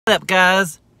What's up,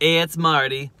 guys? It's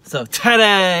Marty. So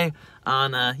today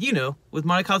on with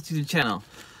Marty Kauffman's YouTube channel,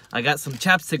 I got some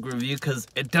chapstick review because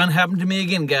it done happened to me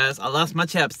again, guys. I lost my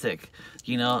chapstick.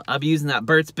 You know, I'll be using that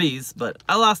Burt's Bees, but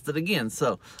I lost it again.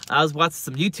 So I was watching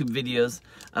some YouTube videos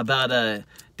about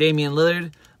Damian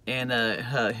Lillard,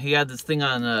 and he had this thing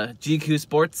on GQ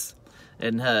Sports.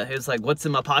 And he was like, what's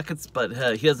in my pockets? But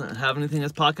he doesn't have anything in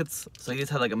his pockets, so he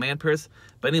just had like a man purse.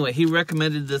 But anyway, he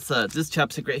recommended this this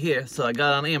chapstick right here, so I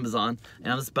got it on Amazon,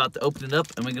 and I'm just about to open it up,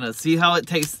 and we're gonna see how it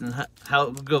tastes and how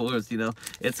it goes. You know,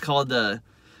 it's called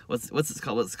what's it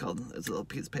called? What's it called? There's a little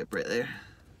piece of paper right there.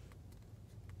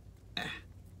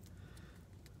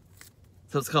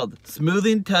 So it's called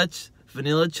Smoothing Touch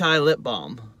Vanilla Chai Lip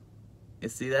Balm. You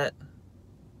see that?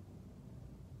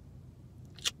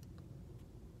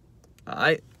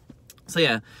 Alright, so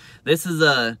yeah, this is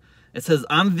it says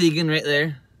I'm vegan right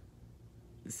there.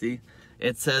 You see,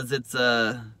 it says it's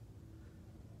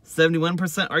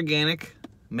 71% organic,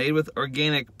 made with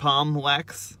organic palm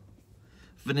wax,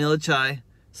 vanilla chai,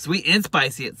 sweet and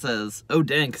spicy. It says, oh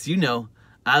dang, 'cause you know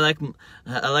I like my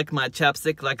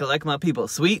chapstick like I like my people,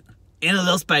 sweet and a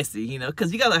little spicy. You know,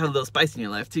 'cause you gotta have a little spice in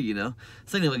your life too. You know.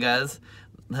 So anyway, guys,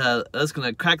 I'm just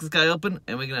gonna crack this guy open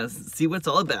and we're gonna see what it's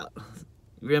all about.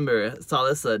 Remember, I saw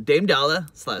this Dame D.O.L.L.A. /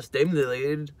 Dame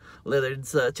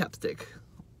Lillard's chapstick.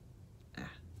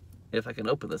 If I can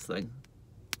open this thing.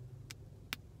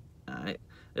 Alright.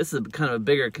 This is kind of a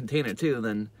bigger container too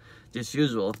than just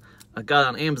usual. I got it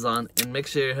on Amazon, and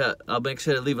I'll make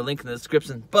sure to leave a link in the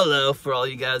description below for all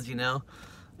you guys, you know.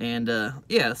 And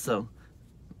yeah, so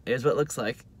here's what it looks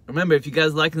like. Remember, if you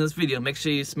guys are liking this video, make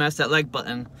sure you smash that like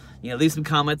button. You know, leave some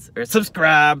comments or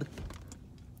subscribe.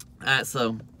 Alright,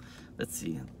 so let's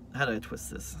see. How do I twist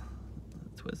this?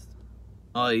 Twist.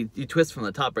 Oh, you twist from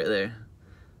the top right there.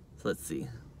 So let's see.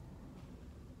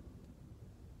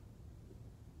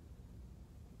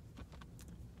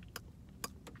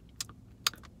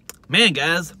 Man,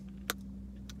 guys.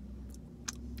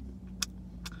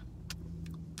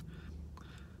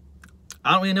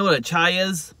 I don't really know what a chai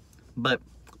is, but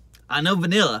I know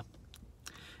vanilla.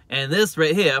 And this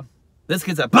right here, this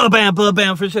gets a bam,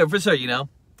 bam for sure, you know.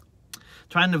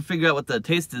 Trying to figure out what the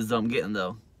taste is I'm getting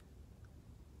though.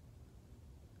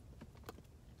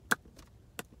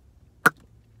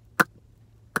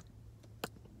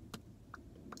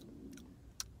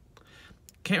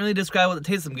 Can't really describe what the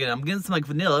taste I'm getting. I'm getting some like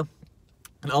vanilla,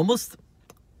 and almost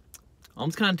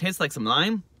kind of tastes like some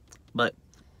lime, but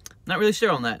not really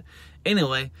sure on that.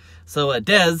 Anyway, so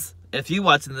Des, if you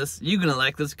watching this, you're gonna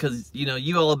like this because you know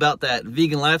you all about that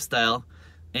vegan lifestyle.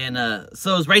 And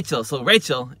so is Rachel. So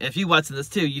Rachel, if you watching this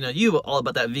too, you know you all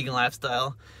about that vegan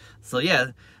lifestyle. So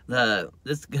yeah,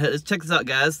 let's check this out,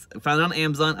 guys. I found it on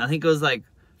Amazon. I think it was like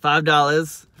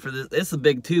 $5 for this. It's a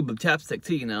big tube of chapstick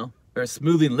too, you know, or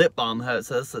smoothing lip balm. How it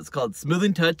says. So it's called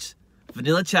Smoothing Touch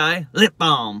Vanilla Chai Lip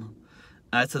Balm.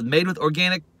 It says made with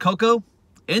organic cocoa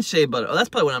and shea butter. Oh, that's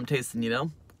probably what I'm tasting, you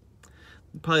know.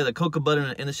 Probably the cocoa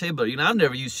butter and the shea butter. You know, I've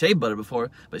never used shea butter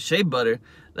before, but shea butter,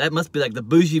 that must be like the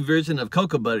bougie version of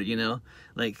cocoa butter, you know?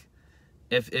 Like,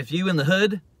 if you in the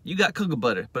hood, you got cocoa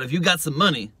butter. But if you got some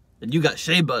money, then you got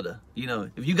shea butter. You know,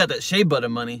 if you got that shea butter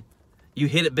money, you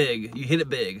hit it big. You hit it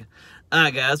big.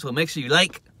 Alright, guys, well, make sure you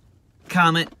like,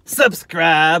 comment,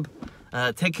 subscribe.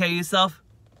 Take care of yourself.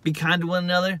 Be kind to one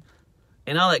another.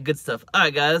 And all that good stuff.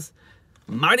 Alright, guys.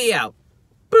 Marty out.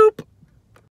 Boop.